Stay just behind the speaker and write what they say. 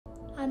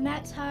I'm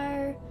Max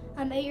Heyer.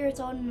 I'm 8 years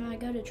old and I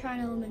go to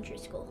Tryon Elementary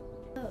School.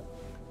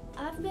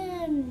 I've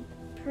been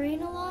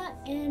praying a lot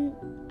and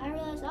I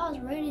realized I was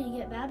ready to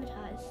get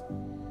baptized.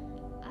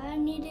 I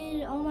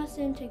needed all my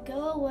sin to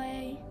go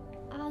away.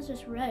 I was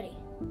just ready.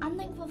 I'm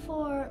thankful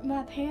for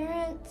my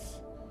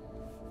parents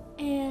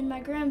and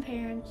my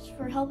grandparents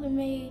for helping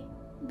me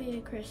be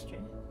a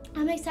Christian.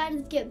 I'm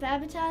excited to get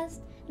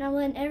baptized and I'm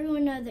letting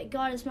everyone know that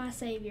God is my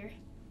Savior.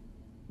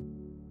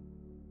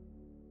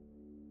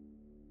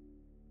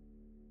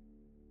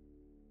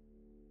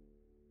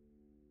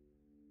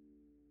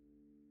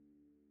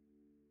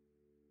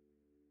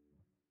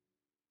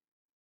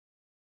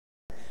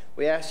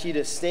 We ask you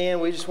to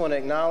stand. We just want to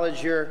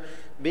acknowledge your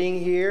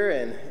being here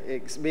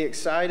and be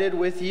excited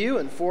with you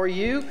and for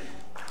you.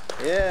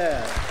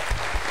 Yeah.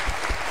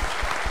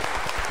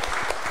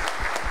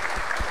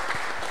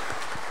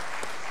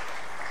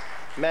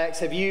 Max,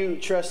 have you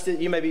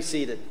trusted, you may be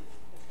seated.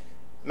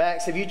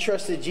 Max, have you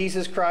trusted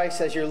Jesus Christ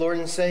as your Lord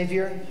and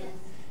Savior? Yes.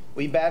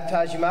 We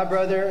baptize you, my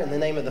brother, in the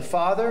name of the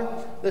Father,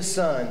 the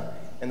Son,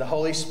 and the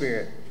Holy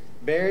Spirit,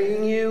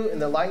 burying you in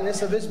the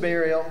likeness of his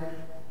burial,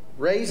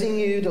 raising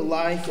you to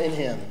life in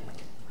him.